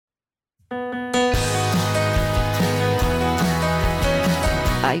I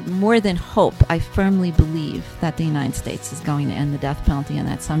more than hope, I firmly believe that the United States is going to end the death penalty, and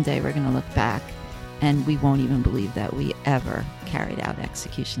that someday we're going to look back and we won't even believe that we ever carried out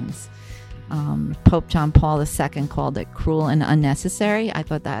executions. Pope John Paul II called it cruel and unnecessary. I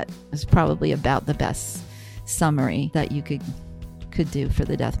thought that was probably about the best summary that you could do for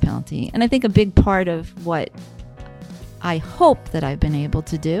the death penalty. And I think a big part of what I hope that I've been able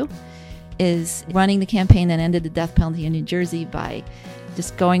to do is running the campaign that ended the death penalty in New Jersey by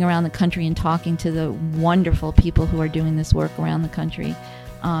just going around the country and talking to the wonderful people who are doing this work around the country,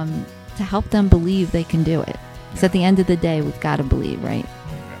 to help them believe they can do it. Because at the end of the day, we've got to believe, right?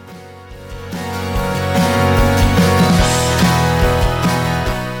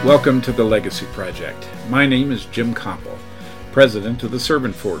 Welcome to the Legacy Project. My name is Jim Copple, president of the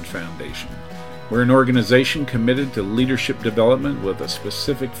Servant Forge Foundation. We're an organization committed to leadership development with a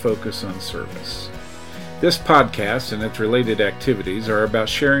specific focus on service. This podcast and its related activities are about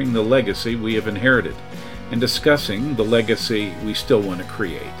sharing the legacy we have inherited and discussing the legacy we still want to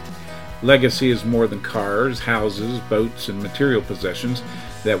create. Legacy is more than cars, houses, boats, and material possessions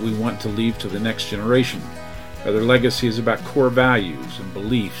that we want to leave to the next generation. Rather, legacy is about core values and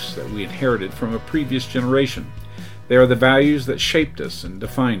beliefs that we inherited from a previous generation. They are the values that shaped us and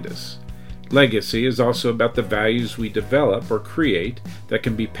defined us. Legacy is also about the values we develop or create that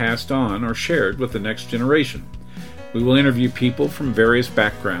can be passed on or shared with the next generation. We will interview people from various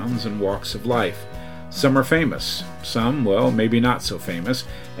backgrounds and walks of life. Some are famous, some, well, maybe not so famous,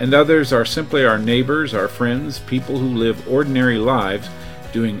 and others are simply our neighbors, our friends, people who live ordinary lives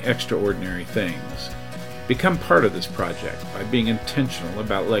doing extraordinary things. Become part of this project by being intentional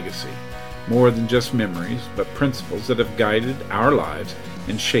about legacy, more than just memories, but principles that have guided our lives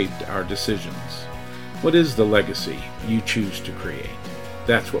and shaped our decisions. What is the legacy you choose to create?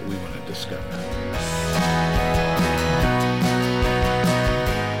 That's what we want to discover.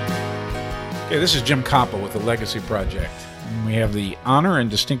 Okay, this is Jim Copple with the Legacy Project. And we have the honor and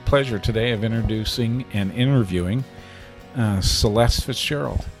distinct pleasure today of introducing and interviewing Celeste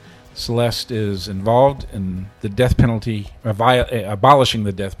Fitzgerald. Celeste is involved in the death penalty, abolishing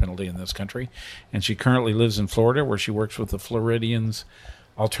the death penalty in this country, and she currently lives in Florida, where she works with the Floridians'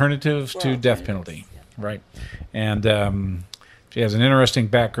 Alternatives to Death Penalty. Yeah. Right, and she has an interesting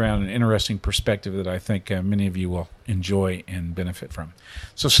background, an interesting perspective that I think many of you will enjoy and benefit from.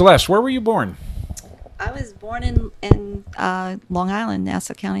 So, Celeste, where were you born? I was born in Long Island,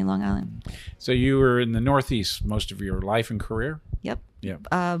 Nassau County, Long Island. So you were in the Northeast most of your life and career? Yep.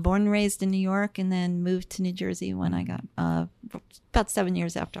 Yeah. Born and raised in New York, and then moved to New Jersey when I got about 7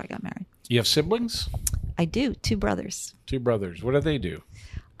 years after I got married. You have siblings? I do. 2 brothers. 2 brothers. What do they do?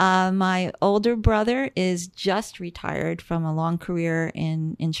 My older brother is just retired from a long career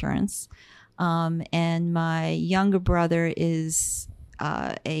in insurance, and my younger brother is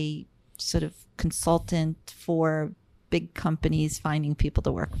a sort of consultant for big companies finding people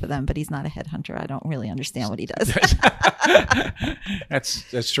to work for them, but he's not a headhunter. I don't really understand what he does.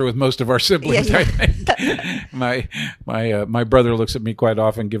 That's true with most of our siblings. Yeah. I think my brother looks at me quite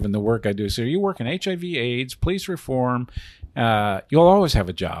often, given the work I do. So you work in HIV/AIDS, police reform. You'll always have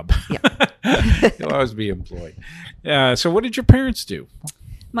a job. Yeah. You'll always be employed. So what did your parents do?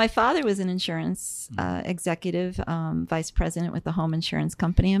 My father was an insurance executive, vice president with a home insurance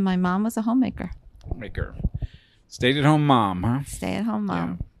company, and my mom was a homemaker. Stayed-at-home mom, huh? Stay-at-home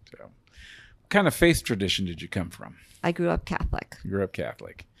mom. Yeah. So, what kind of faith tradition did you come from? I grew up Catholic. You grew up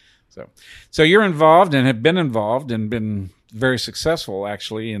Catholic. So you're involved and have been involved and been very successful,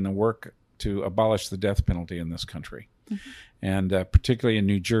 actually, in the work to abolish the death penalty in this country, and particularly in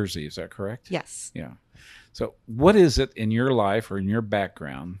New Jersey. Is that correct? Yes. Yeah. So what is it in your life or in your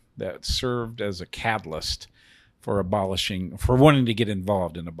background that served as a catalyst for wanting to get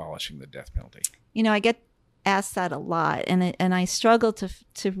involved in abolishing the death penalty? You know, I get asked that a lot, and I struggle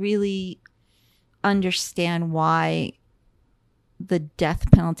to really understand why the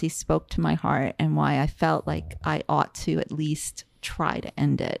death penalty spoke to my heart and why I felt like I ought to at least try to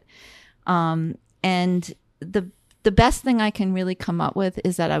end it. And the best thing I can really come up with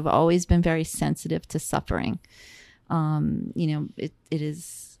is that I've always been very sensitive to suffering. It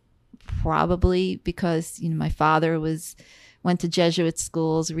is probably because, my father went to Jesuit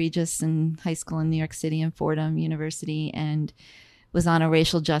schools, Regis and high school in New York City and Fordham University, and was on a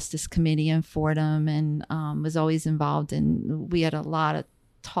racial justice committee in Fordham, and was always involved we had a lot of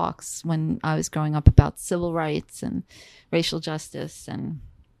talks when I was growing up about civil rights and racial justice and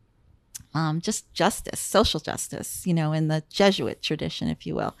just justice, social justice, in the Jesuit tradition, if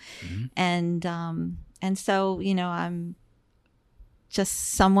you will. Mm-hmm. And so,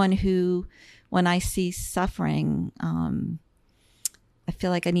 just someone who, when I see suffering, I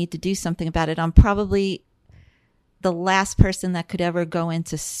feel like I need to do something about it. I'm probably the last person that could ever go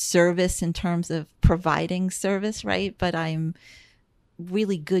into service in terms of providing service, right? But I'm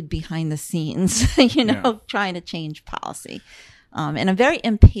really good behind the scenes, trying to change policy. And I'm very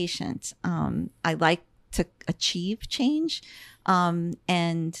impatient. I like to achieve change,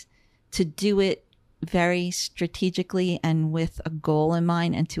 and to do it very strategically and with a goal in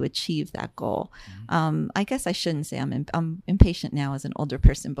mind, and to achieve that goal. I guess I shouldn't say I'm impatient now as an older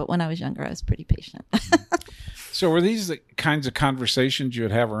person, but when I was younger, I was pretty patient. So were these the kinds of conversations you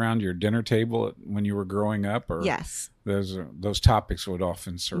would have around your dinner table when you were growing up? Or yes. Those topics would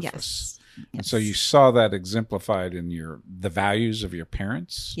often surface. Yes. And so you saw that exemplified in the values of your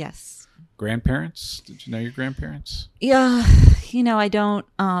parents? Yes. Grandparents? Did you know your grandparents? Yeah. I don't,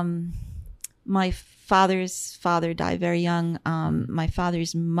 my father's father died very young. My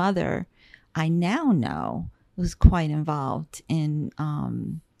father's mother, I now know, was quite involved in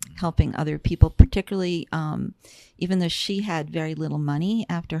helping other people, particularly even though she had very little money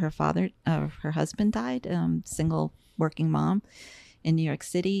after her husband died, single working mom in New York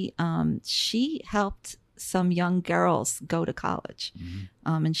City. She helped some young girls go to college,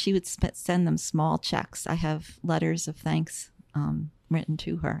 and she would send them small checks. I have letters of thanks written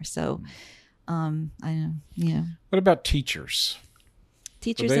to her. So, What about teachers?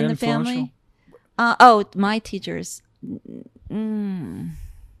 Teachers in the family? My teachers.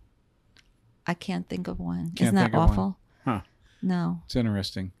 I can't think of one. Isn't that awful? Huh. No. It's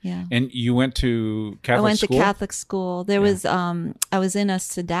interesting. Yeah. And you went to Catholic school? I went to Catholic school. There was, I was in a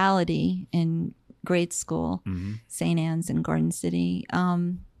sodality in grade school, St. Anne's in Garden City.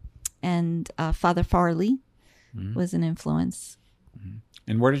 And Father Farley was an influence.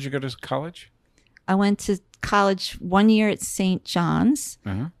 And where did you go to college? I went to college 1 year at St. John's.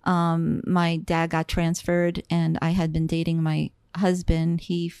 My dad got transferred, and I had been dating my husband.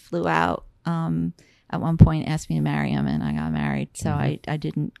 He flew out at one point, asked me to marry him, and I got married. So I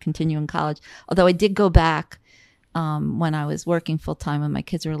didn't continue in college, although I did go back when I was working full time when my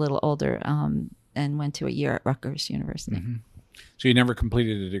kids were a little older, and went to a year at Rutgers University. So you never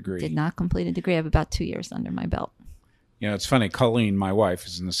completed a degree? Did not complete a degree. I have about 2 years under my belt. It's funny. Colleen, my wife,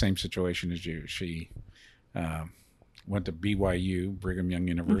 is in the same situation as you. She went to BYU, Brigham Young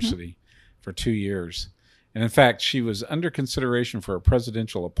University, for 2 years. And in fact, she was under consideration for a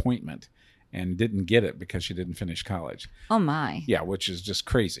presidential appointment and didn't get it because she didn't finish college. Oh, my. Yeah, which is just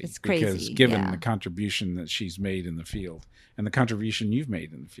crazy. It's crazy, because given the contribution that she's made in the field and the contribution you've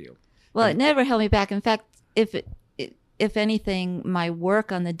made in the field. Well, it never held me back. In fact, if anything, my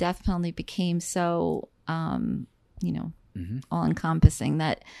work on the death penalty became so, all-encompassing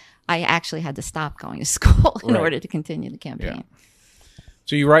that I actually had to stop going to school in order to continue the campaign. Yeah.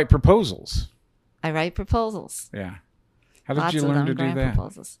 So you write proposals. I write proposals. Yeah. How did you learn to do that?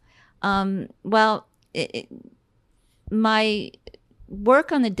 Proposals. My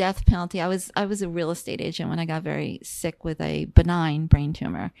work on the death penalty, I was a real estate agent when I got very sick with a benign brain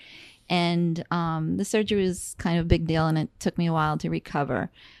tumor. And the surgery was kind of a big deal, and it took me a while to recover.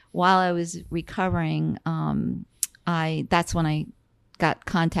 While I was recovering, that's when I got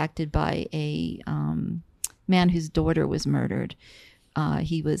contacted by a man whose daughter was murdered.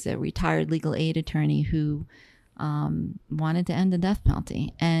 He was a retired legal aid attorney who wanted to end the death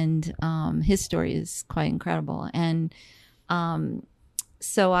penalty. And his story is quite incredible. And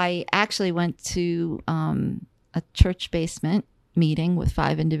so I actually went to a church basement meeting with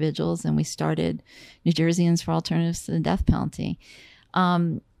 5 individuals, and we started New Jerseyans for Alternatives to the Death Penalty.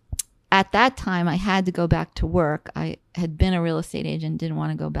 At that time, I had to go back to work. I had been a real estate agent, didn't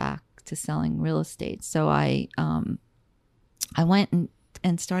want to go back to selling real estate. So I went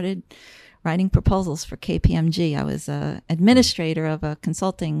and started writing proposals for KPMG. I was an administrator of a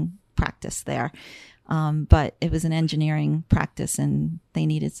consulting practice there, but it was an engineering practice, and they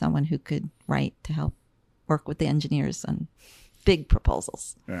needed someone who could write to help work with the engineers on big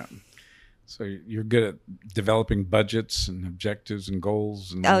proposals. Yeah. So you're good at developing budgets and objectives and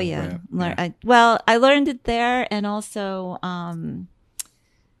goals. And I learned it there, and also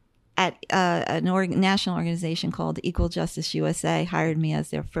at a national organization called Equal Justice USA hired me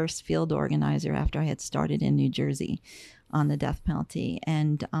as their first field organizer after I had started in New Jersey on the death penalty.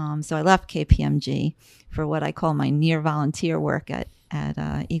 And so I left KPMG for what I call my near volunteer work at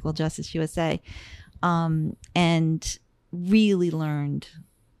Equal Justice USA, and really learned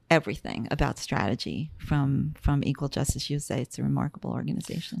everything about strategy from Equal Justice USA. It's a remarkable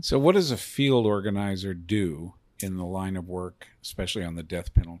organization. So what does a field organizer do in the line of work, especially on the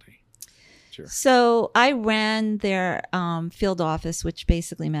death penalty? Sure. So I ran their field office, which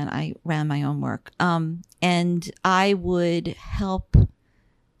basically meant I ran my own work. And I would help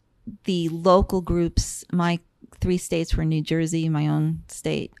the local groups. My 3 states were New Jersey, my own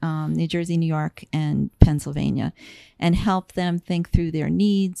state, New Jersey, New York, and Pennsylvania, and help them think through their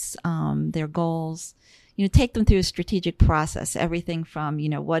needs, their goals, take them through a strategic process, everything from,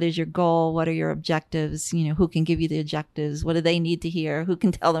 what is your goal? What are your objectives? Who can give you the objectives? What do they need to hear? Who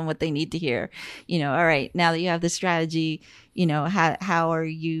can tell them what they need to hear? All right, now that you have the strategy, how are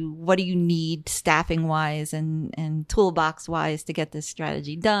you, what do you need staffing wise and toolbox wise to get this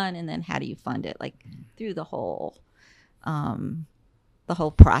strategy done? And then how do you fund it? Like through the whole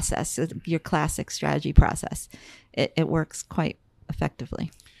process, your classic strategy process. It works quite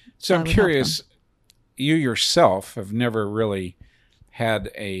effectively. So I'm curious, you yourself have never really had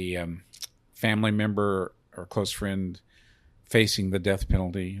a family member or close friend facing the death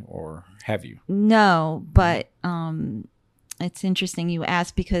penalty, or have you? No, but it's interesting you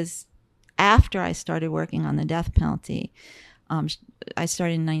asked, because after I started working on the death penalty, I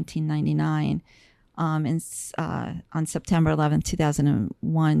started in 1999. On September 11th,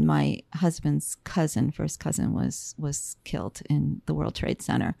 2001, my husband's first cousin, was killed in the World Trade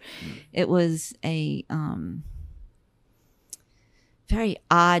Center. It was a very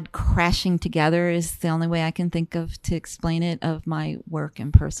odd crashing together, is the only way I can think of to explain it, of my work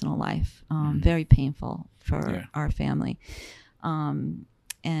and personal life. Very painful for our family. And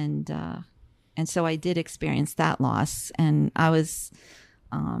so I did experience that loss, and I was,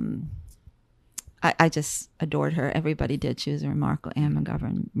 I just adored her. Everybody did. She was a remarkable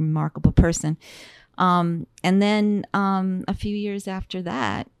person. And then a few years after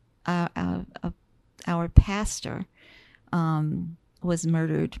that, our pastor was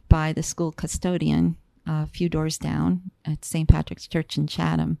murdered by the school custodian a few doors down at St. Patrick's Church in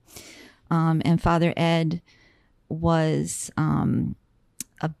Chatham. And Father Ed was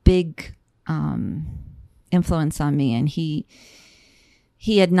a big influence on me, and he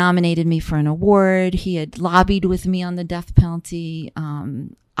had nominated me for an award. He had lobbied with me on the death penalty.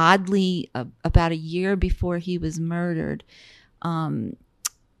 Oddly, about a year before he was murdered,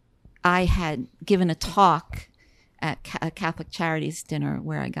 I had given a talk at a Catholic Charities dinner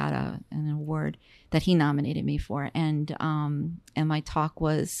where I got an award that he nominated me for. And my talk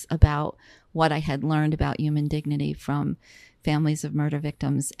was about what I had learned about human dignity from families of murder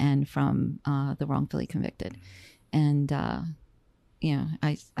victims and from the wrongfully convicted. And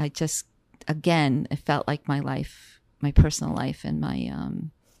I just, again, it felt like my life, my personal life and my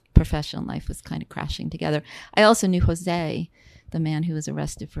professional life was kind of crashing together. I also knew Jose, the man who was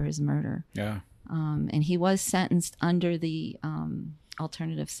arrested for his murder. Yeah. And he was sentenced under the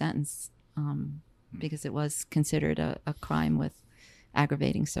alternative sentence because it was considered a crime with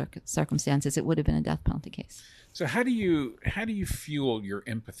aggravating circumstances. It would have been a death penalty case. So how do you fuel your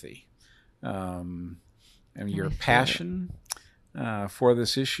empathy, and your passion for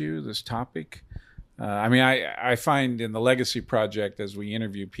this issue, this topic? I find in the Legacy Project, as we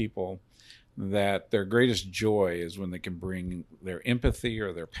interview people, that their greatest joy is when they can bring their empathy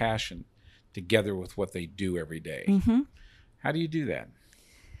or their passion together with what they do every day. Mm-hmm. How do you do that?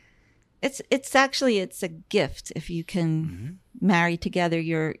 It's actually a gift if you can marry together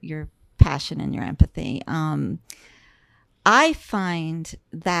your passion and your empathy. I find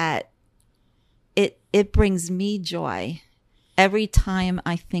that it brings me joy every time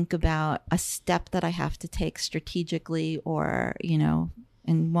I think about a step that I have to take strategically or,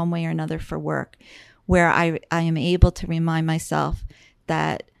 in one way or another for work, where I am able to remind myself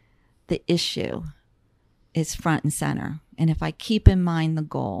that the issue is front and center. And if I keep in mind the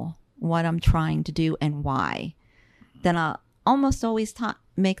goal, what I'm trying to do and why, then I'll almost always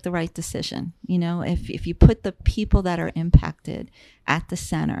make the right decision. If you put the people that are impacted at the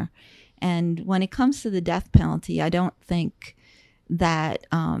center. And when it comes to the death penalty, I don't think that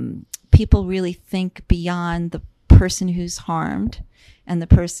people really think beyond the person who's harmed and the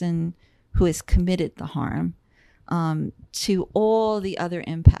person who has committed the harm to all the other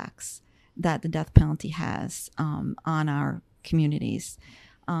impacts that the death penalty has on our communities.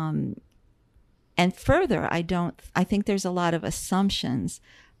 And further, I think there's a lot of assumptions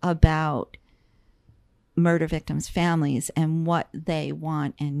about murder victims' families and what they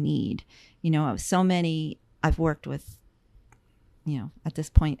want and need. So many, I've worked with, at this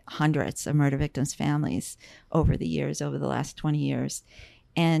point, hundreds of murder victims' families over the last 20 years.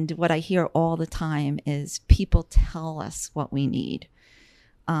 And what I hear all the time is people tell us what we need.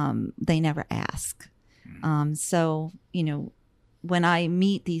 They never ask. So, when I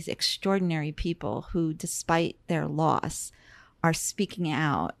meet these extraordinary people who, despite their loss, are speaking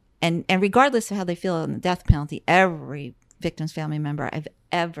out and regardless of how they feel on the death penalty, every victim's family member I've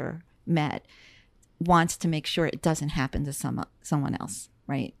ever met wants to make sure it doesn't happen to someone else,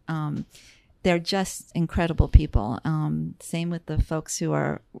 right? They're just incredible people. Same with the folks who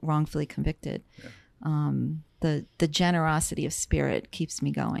are wrongfully convicted. Yeah. The generosity of spirit keeps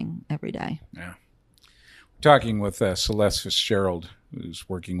me going every day. Yeah. Talking with Celeste Fitzgerald, who's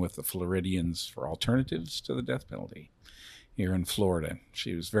working with the Floridians for alternatives to the death penalty here in Florida.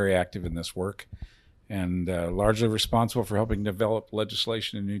 She was very active in this work and largely responsible for helping develop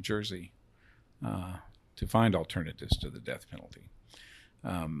legislation in New Jersey to find alternatives to the death penalty.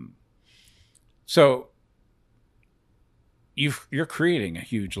 So you're creating a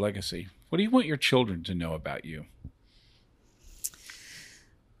huge legacy. What do you want your children to know about you?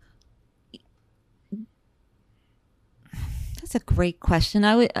 That's a great question.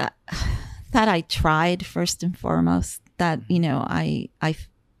 I would that I tried first and foremost. That I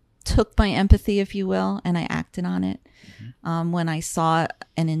took my empathy, if you will, and I acted on it. Mm-hmm. When I saw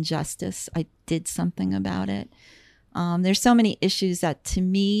an injustice, I did something about it. There's so many issues that to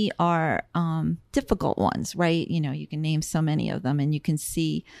me are difficult ones, right? You can name so many of them and you can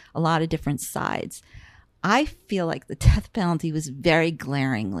see a lot of different sides. I feel like the death penalty was very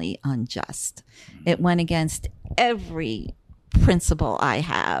glaringly unjust. It went against every principle I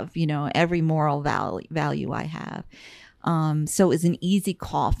have, every moral value I have. So it was an easy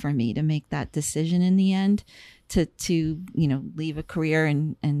call for me to make that decision in the end to leave a career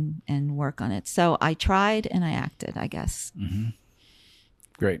and work on it. So I tried and I acted, I guess. Mm-hmm.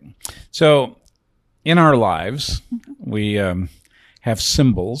 Great. So in our lives, we have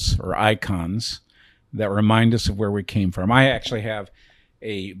symbols or icons that remind us of where we came from. I actually have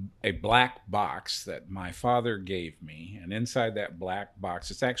a black box that my father gave me, and inside that black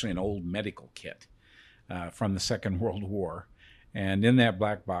box, it's actually an old medical kit from the Second World War. And in that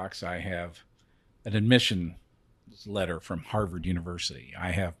black box, I have an admission letter from Harvard University.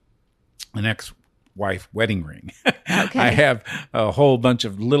 I have an ex-wife wedding ring. Okay. I have a whole bunch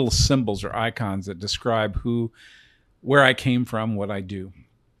of little symbols or icons that describe where I came from, what I do.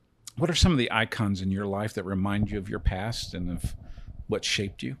 What are some of the icons in your life that remind you of your past and of what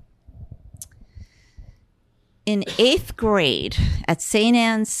shaped you? In 8th grade at St.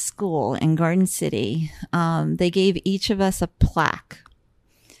 Anne's School in Garden City, they gave each of us a plaque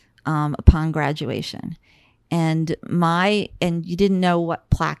upon graduation. And you didn't know what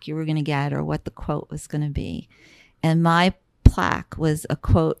plaque you were going to get or what the quote was going to be. And my plaque was a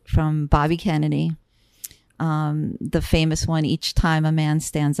quote from Bobby Kennedy, the famous one, "Each time a man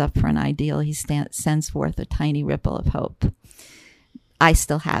stands up for an ideal, he sends forth a tiny ripple of hope." I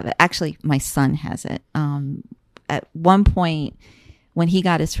still have it. Actually, my son has it. At one point, when he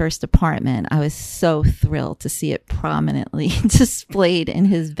got his first apartment, I was so thrilled to see it prominently displayed in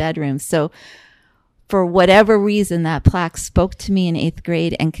his bedroom. So for whatever reason, that plaque spoke to me in 8th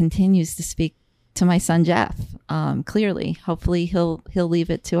grade and continues to speak to my son, Jeff, clearly. Hopefully he'll leave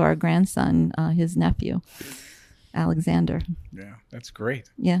it to our grandson, his nephew, Alexander. Yeah, that's great.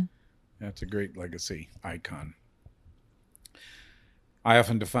 Yeah. That's a great legacy icon. I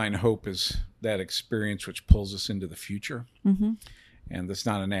often define hope as that experience which pulls us into the future. Mm-hmm. And that's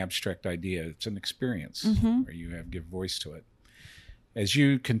not an abstract idea. It's an experience where you give voice to it. As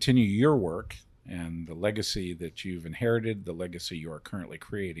you continue your work and the legacy that you've inherited, the legacy you are currently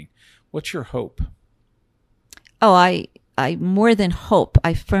creating, what's your hope? Oh, I more than hope,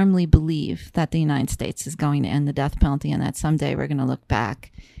 I firmly believe that the United States is going to end the death penalty and that someday we're going to look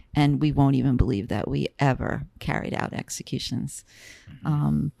back and we won't even believe that we ever carried out executions.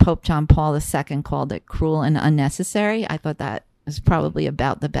 Mm-hmm. Pope John Paul II called it cruel and unnecessary. I thought that was probably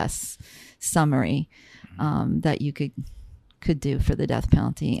about the best summary that you could do for the death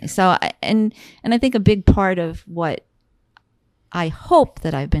penalty. So, and I think a big part of what I hope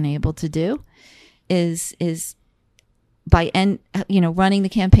that I've been able to do is by running the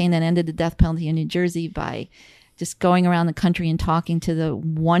campaign that ended the death penalty in New Jersey, by just going around the country and talking to the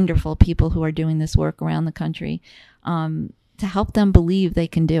wonderful people who are doing this work around the country, to help them believe they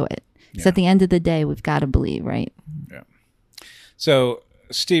can do it. Yeah. So at the end of the day, we've got to believe, right? Yeah. So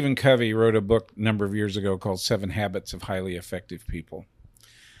Stephen Covey wrote a book a number of years ago called 7 Habits of Highly Effective People.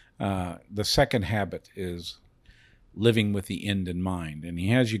 The second habit is living with the end in mind. And he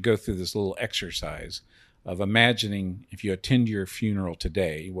has you go through this little exercise of imagining if you attend your funeral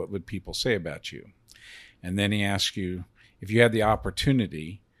today, what would people say about you? And then he asks you, if you had the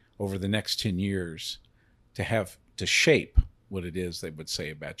opportunity over the next 10 years to shape what it is they would say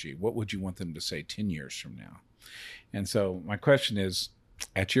about you, what would you want them to say 10 years from now? And so my question is,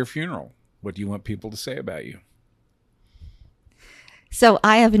 at your funeral, what do you want people to say about you? So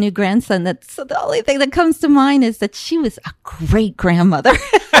I have a new grandson. So the only thing that comes to mind is that she was a great grandmother.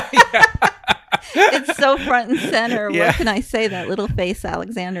 It's so front and center. Yeah. What can I say? That little face,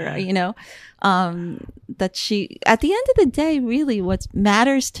 Alexandra, that she, at the end of the day, really what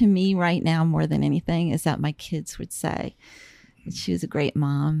matters to me right now more than anything is that my kids would say that she was a great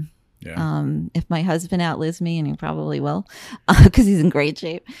mom. Yeah. If my husband outlives me, and he probably will, because he's in great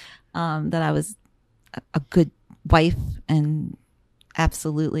shape, that I was a good wife, and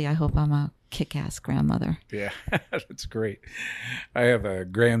absolutely, I hope I'm a kick-ass grandmother. Yeah, that's great. I have a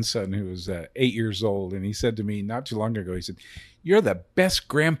grandson who is 8 years old, and he said to me not too long ago, he said, "You're the best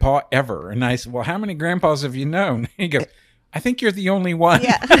grandpa ever." And I said, "Well, how many grandpas have you known?" He goes, "I think you're the only one."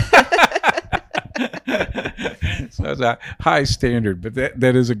 Yeah. So it's a high standard, but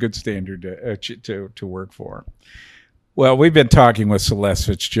that is a good standard to work for. Well, we've been talking with Celeste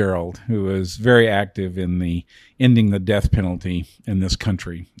Fitzgerald, who is very active in the ending the death penalty in this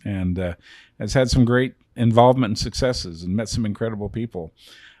country, and has had some great involvement and successes and met some incredible people.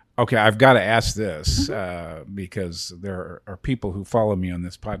 Okay, I've got to ask this because there are people who follow me on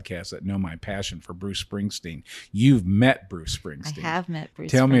this podcast that know my passion for Bruce Springsteen. You've met Bruce Springsteen. I have met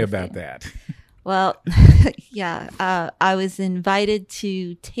Bruce Tell Springsteen. me about that. Well, yeah, I was invited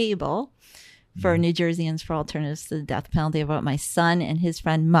to table for New Jerseyans for Alternatives to the Death Penalty. I brought my son and his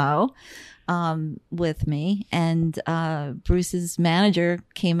friend Mo with me, and Bruce's manager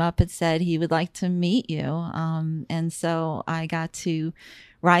came up and said he would like to meet you, and so I got to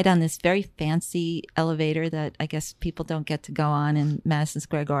ride on this very fancy elevator that I guess people don't get to go on in Madison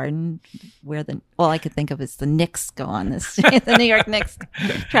Square Garden, where all I could think of is the Knicks go on this, the New York Knicks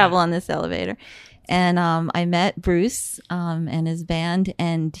travel on this elevator. And I met Bruce and his band,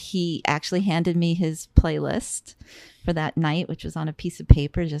 and he actually handed me his playlist for that night, which was on a piece of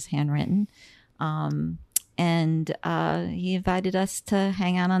paper, just handwritten. And he invited us to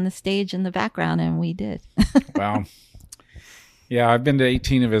hang out on the stage in the background, and we did. Wow. Yeah, I've been to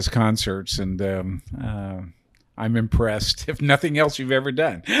 18 of his concerts, and I'm impressed. If nothing else you've ever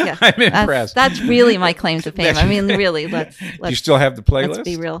done, Yeah, I'm impressed. That's really my claim to fame. I mean, really, let's Do you still have the playlist? Let's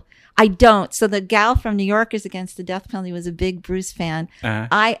be real. I don't. So the gal from New Yorkers Against the Death Penalty was a big Bruce fan. Uh-huh.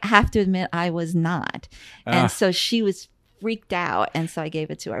 I have to admit I was not. And so she was freaked out, and so I gave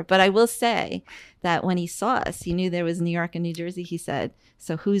it to her. But I will say that when he saw us, he knew there was New York and New Jersey. He said,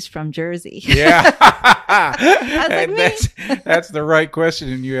 "So who's from Jersey?" Yeah. I was like, That's the right question,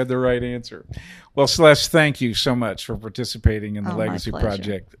 and you had the right answer. Well, Celeste, thank you so much for participating in the my Legacy pleasure.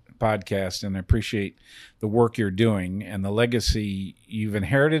 Project podcast, and I appreciate the work you're doing and the legacy you've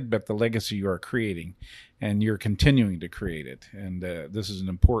inherited, but the legacy you are creating, and you're continuing to create it. And this is an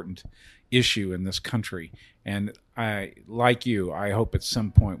important issue in this country. And I hope at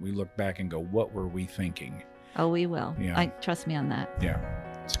some point we look back and go, what were we thinking? Oh, we will. Yeah. Trust me on that. Yeah,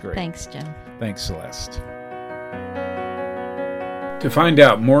 it's great. Thanks, Jim. Thanks, Celeste. To find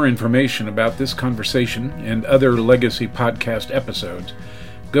out more information about this conversation and other Legacy podcast episodes,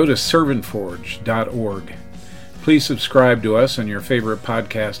 go to servantforge.org. Please subscribe to us on your favorite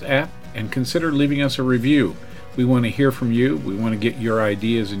podcast app and consider leaving us a review. We want to hear from you. We want to get your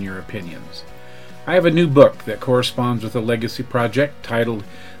ideas and your opinions. I have a new book that corresponds with the Legacy Project titled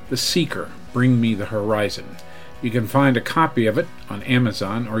The Seeker, Bring Me the Horizon. You can find a copy of it on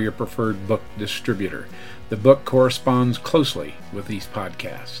Amazon or your preferred book distributor. The book corresponds closely with these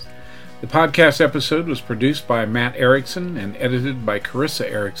podcasts. The podcast episode was produced by Matt Erickson and edited by Carissa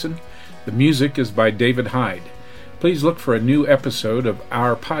Erickson. The music is by David Hyde. Please look for a new episode of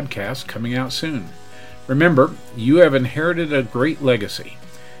our podcast coming out soon. Remember, you have inherited a great legacy.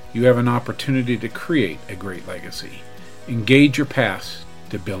 You have an opportunity to create a great legacy. Engage your past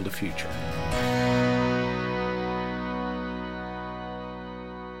to build a future.